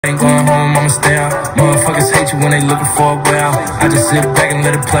Ain't going home, I'ma stay out. Motherfuckers hate you when they looking for a way out. I just sit back and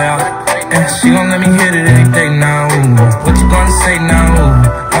let it play out. And she gon' let me hit it any day now. What you gonna say now?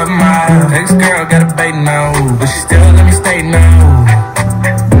 Of my ex-girl got a bait now, but she still let me stay now.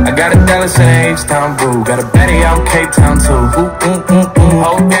 I got a Dallas and H-Town boo. Got a baddie out Cape Town too.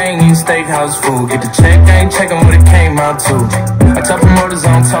 Whole gang eat steakhouse food. Get the check, I ain't checking what it came out to. I tell promoters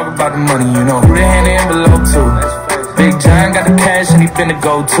I don't talk about the money. You know who they hand the envelope to. Big John got the cash and he finna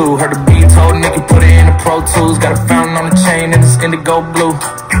go too. Heard the beat told Nicky put it in the Pro Tools. Got a fountain on the chain and it's indigo blue.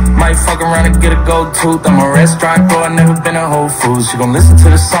 Might fuck around and get a gold tooth. I'm a restaurant girl, I never been a Whole Foods. She gon' listen to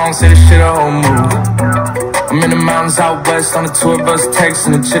the song, say this shit a whole mood. I'm in the mountains out west on the tour bus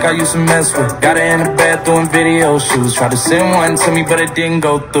texting the chick I used to mess with. Got her in the bed doing video shoots. Tried to send one to me but it didn't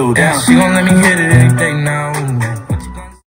go through. Damn, she gon' let me hit it any day now.